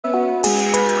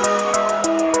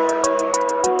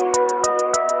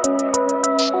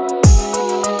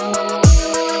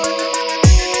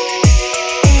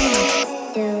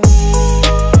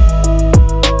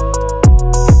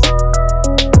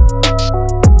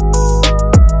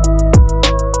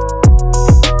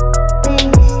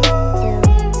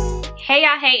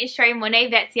is Troyia Monay,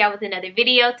 back to y'all with another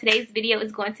video. Today's video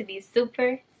is going to be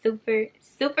super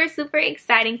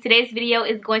exciting. Today's video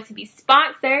is going to be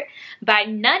sponsored by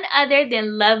none other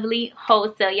than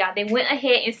Lovelywholesale. Y'all, they went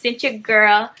ahead and sent your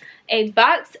girl a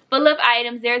box full of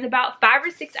items. There's about 5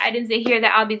 or 6 items in here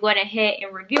that I'll be going ahead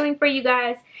and reviewing for you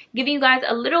guys, giving you guys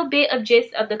a little bit of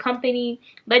gist of the company,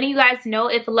 letting you guys know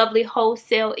if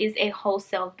Lovelywholesale is a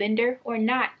wholesale vendor or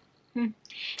not.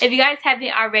 If you guys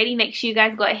haven't already, make sure you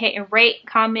guys go ahead and rate,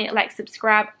 comment, like,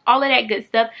 subscribe, all of that good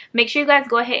stuff. Make sure you guys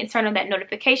go ahead and turn on that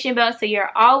notification bell so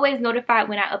you're always notified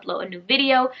when I upload a new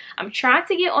video. I'm trying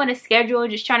to get on a schedule,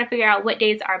 just trying to figure out what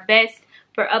days are best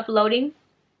for uploading.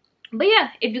 But yeah,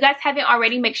 if you guys haven't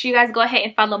already, make sure you guys go ahead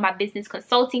and follow my business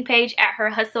consulting page at Her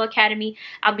Hustle Academy.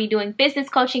 I'll be doing business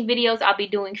coaching videos. I'll be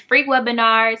doing free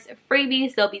webinars,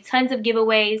 freebies. There'll be tons of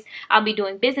giveaways. I'll be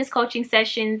doing business coaching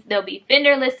sessions. There'll be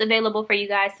vendor lists available for you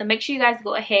guys. So make sure you guys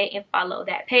go ahead and follow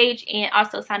that page and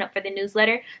also sign up for the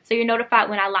newsletter so you're notified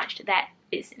when I launched that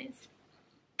business.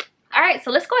 All right,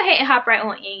 so let's go ahead and hop right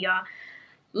on in, y'all.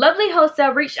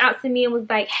 Lovelywholesale reached out to me and was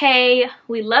like, hey,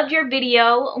 we loved your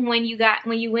video when you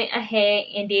went ahead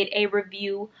and did a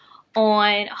review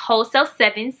on Wholesale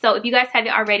 7. So if you guys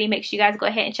haven't already, make sure you guys go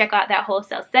ahead and check out that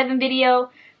Wholesale 7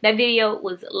 video. That video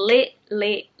was lit.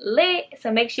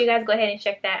 So make sure you guys go ahead and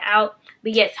check that out.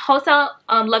 But yes,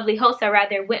 Lovelywholesale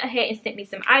rather went ahead and sent me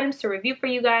some items to review for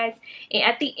you guys. And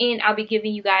at the end, I'll be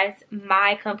giving you guys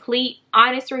my complete,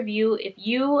 honest review. If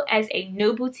you, as a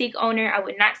new boutique owner, I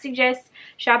would not suggest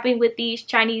shopping with these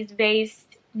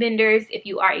Chinese-based vendors if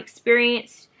you are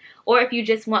experienced or if you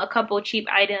just want a couple cheap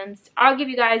items. I'll give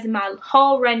you guys my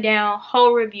whole rundown,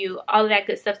 whole review, all of that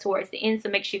good stuff towards the end. So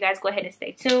make sure you guys go ahead and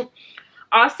stay tuned.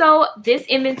 Also, this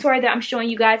inventory that I'm showing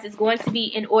you guys is going to be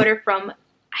in order from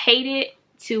hate it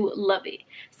to love it.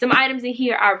 Some items in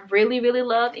here I really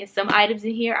love, and some items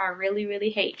in here I really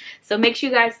hate. So make sure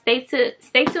you guys stay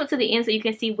tuned to the end so you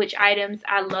can see which items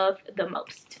I love the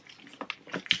most.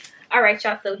 All right,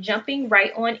 y'all, so jumping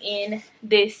right on in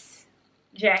this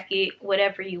jacket,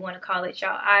 whatever you want to call it,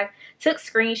 y'all. I took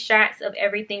screenshots of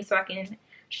everything so I can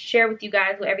share with you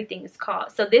guys what everything is called.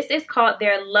 So this is called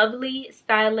their lovely,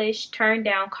 stylish, turned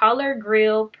down collar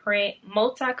grill print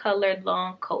multicolored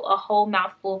long coat. A whole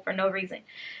mouthful for no reason.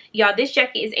 Y'all, this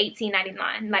jacket is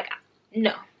 $18.99. Like,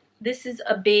 no. This is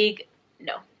a big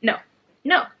no.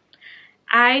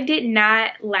 I did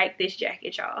not like this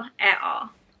jacket, y'all, at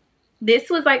all. This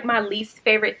was like my least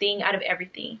favorite thing out of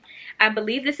everything. I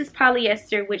believe this is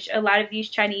polyester, which a lot of these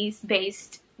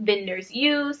Chinese-based vendors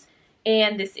use.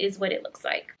 And this is what it looks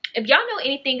like. If y'all know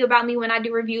anything about me when I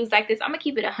do reviews like this, I'm gonna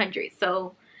keep it 100.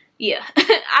 So yeah,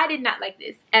 I did not like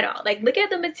this at all. Like, look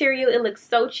at the material. It looks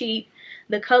so cheap.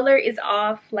 The color is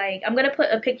off. Like, I'm gonna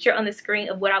put a picture on the screen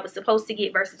of what I was supposed to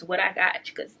get versus what I got,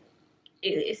 because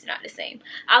it's not the same.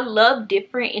 I love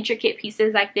different intricate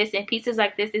pieces like this, and pieces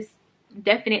like this is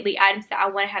definitely items that I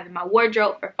want to have in my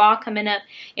wardrobe for fall coming up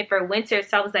and for winter.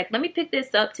 So I was like, let me pick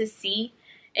this up to see.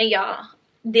 And y'all,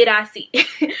 did I see?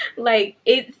 Like,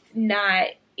 it's not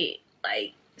it.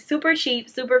 Like, super cheap,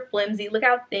 super flimsy. Look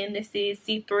how thin this is,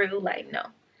 see-through. Like, no,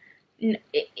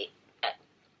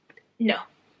 no,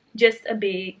 just a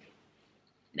big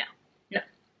no.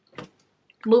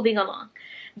 Moving along,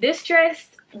 this dress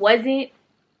wasn't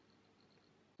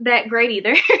that great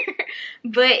either,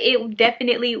 but it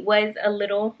definitely was a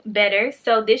little better.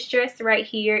 So this dress right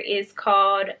here is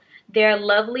called their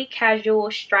lovely casual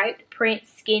striped print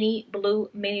skinny blue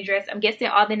mini dress. I'm guessing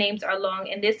all the names are long,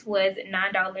 and this was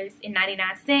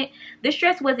 $9.99. This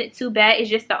dress wasn't too bad. It's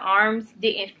just the arms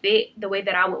didn't fit the way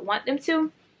that I would want them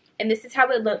to, and this is how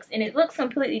it looks. And it looks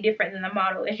completely different than the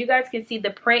model. As you guys can see,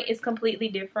 the print is completely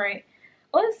different.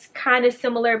 Well, it's kind of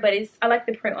similar, but I like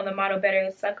the print on the model better.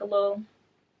 It's like a little,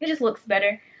 it just looks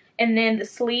better. And then the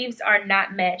sleeves are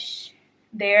not mesh.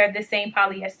 They're the same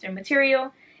polyester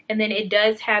material. And then it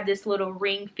does have this little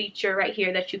ring feature right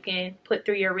here that you can put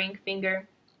through your ring finger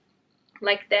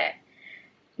like that.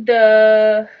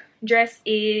 The dress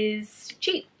is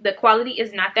cheap. The quality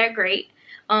is not that great.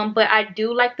 But I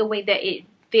do like the way that it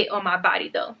fit on my body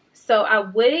though. So I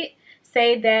would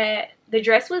say that the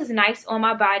dress was nice on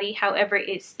my body. However,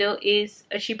 it still is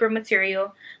a cheaper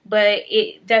material, but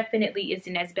it definitely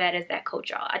isn't as bad as that coat,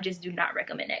 y'all. I just do not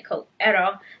recommend that coat at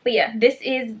all. But yeah, this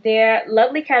is their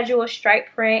lovely casual stripe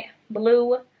print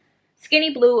blue,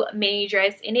 skinny blue mini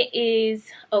dress, and it is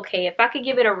okay. If I could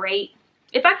give it a rate,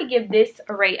 if I could give this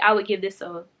a rate, I would give this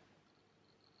a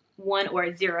 1 or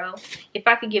a 0. If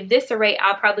I could give this a rate,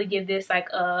 I'll probably give this like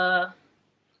a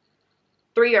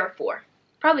 3 or a 4.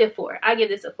 Probably a 4. I'll give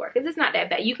this a 4 because it's not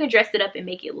that bad. You can dress it up and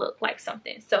make it look like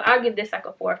something. So I'll give this like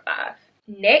a 4 or 5.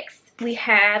 Next, we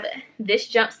have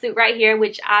this jumpsuit right here,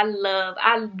 which I love.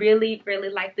 I really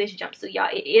like this jumpsuit, y'all.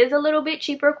 It is a little bit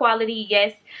cheaper quality,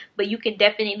 yes, but you can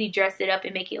definitely dress it up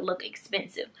and make it look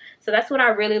expensive. So that's what I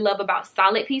really love about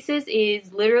solid pieces,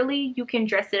 is literally you can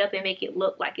dress it up and make it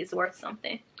look like it's worth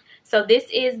something. So this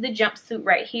is the jumpsuit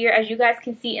right here. As you guys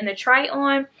can see in the try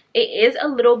on, it is a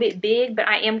little bit big, but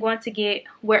I am going to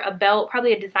wear a belt,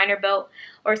 probably a designer belt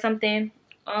or something,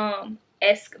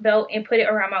 esque belt, and put it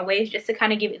around my waist just to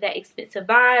kind of give it that expensive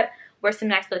vibe. Wear some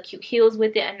nice little cute heels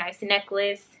with it, a nice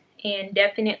necklace, and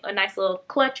a nice little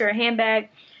clutch or a handbag.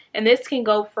 And this can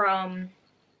go from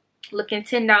looking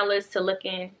 $10 to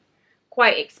looking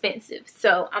quite expensive.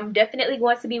 So I'm definitely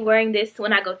going to be wearing this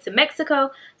when I go to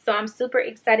Mexico, so I'm super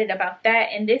excited about that.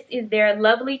 And this is their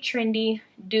lovely trendy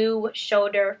dew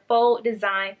shoulder fold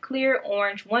design clear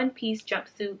orange one-piece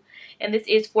jumpsuit, and this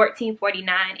is $14.49,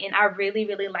 and I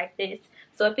really like this.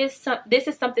 So if this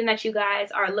is something that you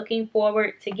guys are looking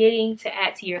forward to getting to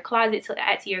add to your closet, to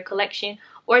add to your collection,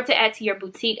 or to add to your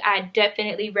boutique, I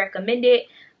definitely recommend it.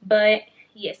 But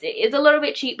yes, it is a little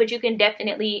bit cheap, but you can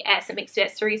definitely add some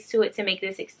accessories to it to make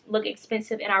this look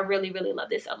expensive, and I really love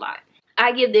this a lot.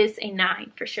 I give this a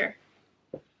 9 for sure.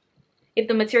 If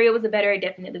the material was better, I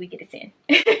definitely would get a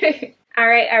 10. all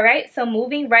right, so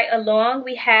moving right along,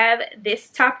 we have this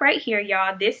top right here,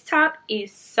 y'all. This top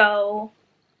is so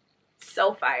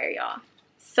fire, y'all.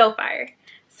 So fire.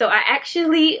 So I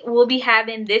actually will be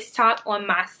having this top on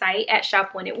my site at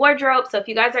Shop Wanted Wardrobe. So if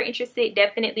you guys are interested,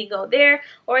 definitely go there.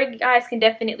 Or you guys can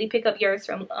definitely pick up yours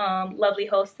from Lovely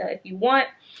Wholesale if you want.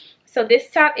 So this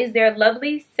top is their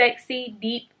lovely, sexy,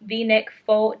 deep V-neck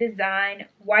fold design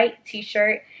white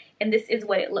t-shirt. And this is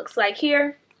what it looks like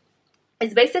here.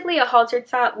 It's basically a halter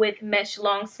top with mesh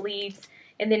long sleeves.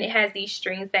 And then it has these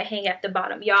strings that hang at the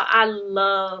bottom. Y'all, I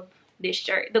love this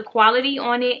shirt. The quality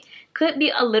on it could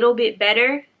be a little bit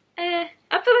better. I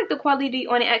feel like the quality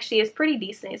on it actually is pretty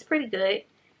decent. It's pretty good.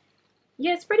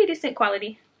 Yeah, it's pretty decent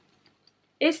quality.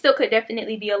 It still could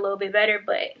definitely be a little bit better,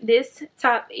 but this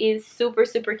top is super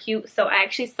cute. So I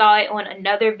actually saw it on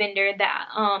another vendor that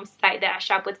site that I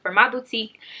shop with for my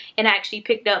boutique, and I actually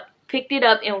picked it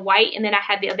up in white, and then I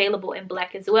have it available in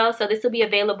black as well. So this will be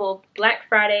available Black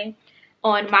Friday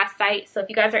on my site. So if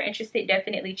you guys are interested,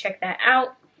 definitely check that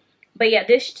out. But yeah,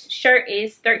 this shirt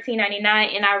is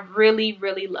 $13.99, and I really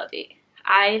love it.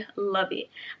 I love it.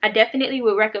 I definitely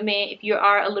would recommend, if you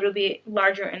are a little bit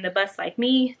larger in the bust like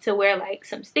me, to wear like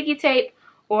some sticky tape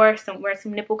or wear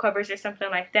some nipple covers or something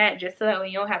like that, just so that way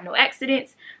you don't have no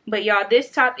accidents. But y'all,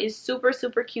 this top is super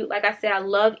cute. Like I said, I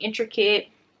love intricate,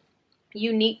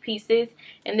 unique pieces,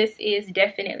 and this is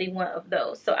definitely one of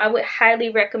those. So I would highly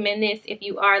recommend this if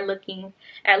you are looking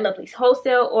at Lovely's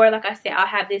Wholesale, or like I said, I'll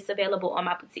have this available on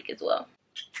my boutique as well.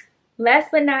 Last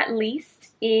but not least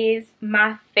is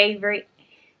my favorite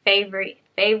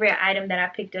item that I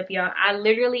picked up, y'all. I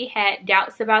literally had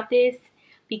doubts about this,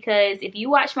 because if you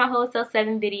watch my Wholesale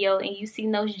 7 video and you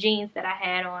seen those jeans that I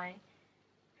had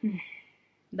on,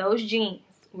 those jeans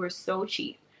were so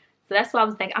cheap. So that's why I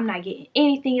was like, I'm not getting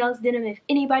anything else denim. If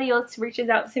anybody else reaches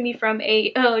out to me from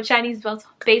a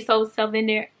Chinese-based wholesale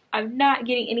vendor, I'm not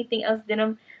getting anything else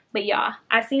denim. But y'all,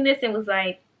 I seen this and was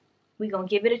like, we're going to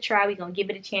give it a try. We're going to give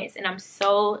it a chance. And I'm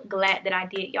so glad that I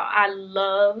did, y'all. I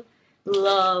love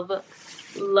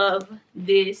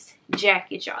this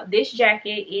jacket, y'all. This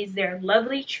jacket is their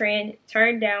lovely trend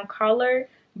turn down collar,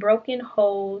 broken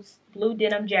holes, blue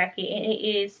denim jacket. And it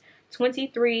is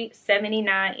 $23.79,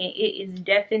 and it is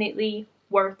definitely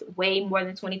worth way more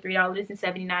than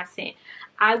 $23.79.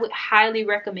 I would highly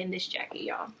recommend this jacket,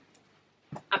 y'all.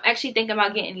 I'm actually thinking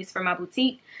about getting these for my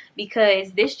boutique,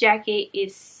 because this jacket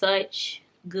is such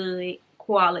good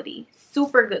quality,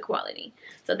 super good quality.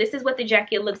 So this is what the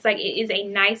jacket looks like. It is a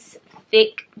nice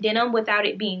thick denim without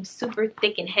it being super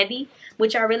thick and heavy,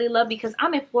 which I really love, because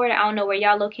I'm in Florida. I don't know where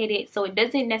y'all located, so it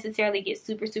doesn't necessarily get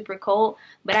super cold,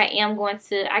 but I am going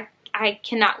to, I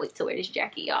cannot wait to wear this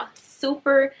jacket, y'all.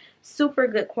 Super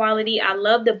good quality. I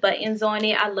love the buttons on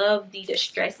it. I love the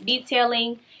distressed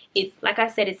detailing. It's, like I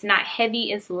said, it's not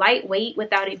heavy. It's lightweight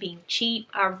without it being cheap.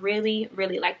 I really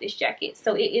like this jacket.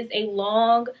 So it is a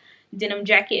long denim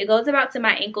jacket. It goes about to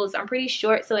my ankles. I'm pretty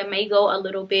short, so it may go a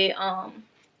little bit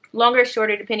longer,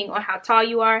 shorter, depending on how tall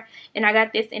you are. And I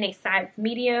got this in a size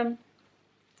medium.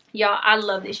 Y'all, I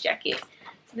love this jacket.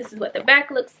 So this is what the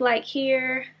back looks like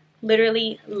here.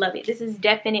 Literally love it. This is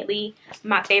definitely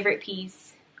my favorite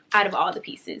piece out of all the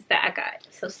pieces that I got.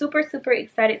 So super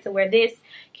excited to wear this.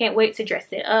 Can't wait to dress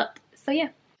it up. So yeah.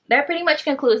 that pretty much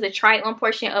concludes the try on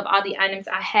portion of all the items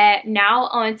I had. Now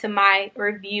on to my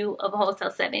review of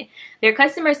Wholesale 7. Their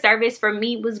customer service for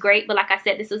me was great, but like I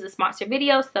said, this was a sponsored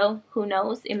video, so who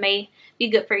knows, it may be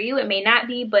good for you, it may not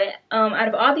be. But out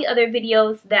of all the other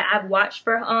videos that I've watched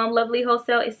for Lovely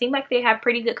Wholesale, it seemed like they have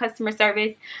pretty good customer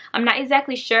service. I'm not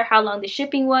exactly sure how long the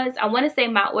shipping was. I want to say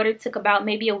my order took about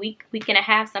maybe a week and a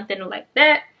half, something like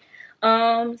that.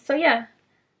 So yeah.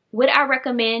 Would I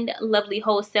recommend Lovely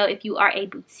Wholesale if you are a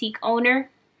boutique owner?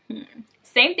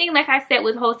 Same thing like I said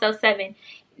with Wholesale 7.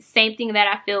 Same thing that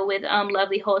I feel with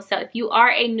Lovely Wholesale. If you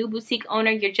are a new boutique owner,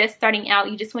 you're just starting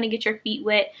out, you just want to get your feet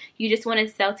wet, you just want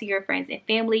to sell to your friends and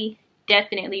family,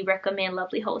 definitely recommend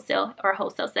Lovely Wholesale or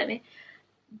Wholesale 7.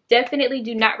 Definitely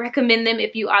do not recommend them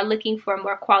if you are looking for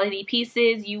more quality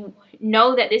pieces. You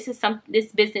know that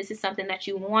this business is something that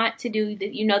you want to do,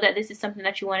 that you know that this is something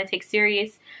that you want to take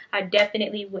serious. I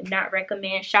definitely would not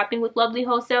recommend shopping with Lovely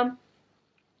Wholesale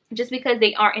just because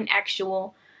they aren't an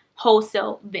actual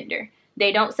wholesale vendor.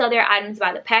 They don't sell their items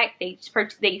by the pack.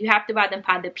 You have to buy them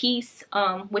by the piece,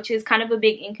 which is kind of a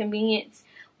big inconvenience,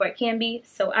 or it can be.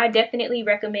 So I definitely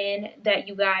recommend that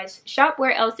you guys shop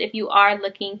where else if you are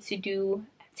looking to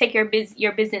take your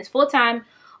business full-time,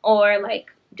 or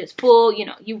like just full, you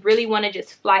know, you really want to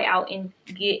just fly out and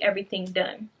get everything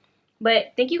done.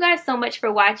 But thank you guys so much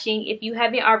for watching. If you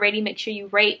haven't already, make sure you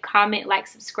rate, comment, like,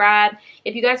 subscribe.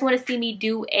 If you guys want to see me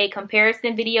do a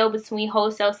comparison video between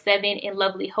Wholesale 7 and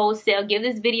Lovely Wholesale, give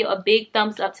this video a big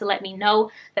thumbs up to let me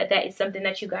know that that is something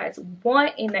that you guys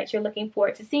want and that you're looking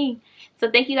forward to seeing. So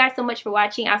thank you guys so much for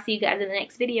watching. I'll see you guys in the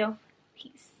next video.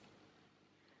 Peace.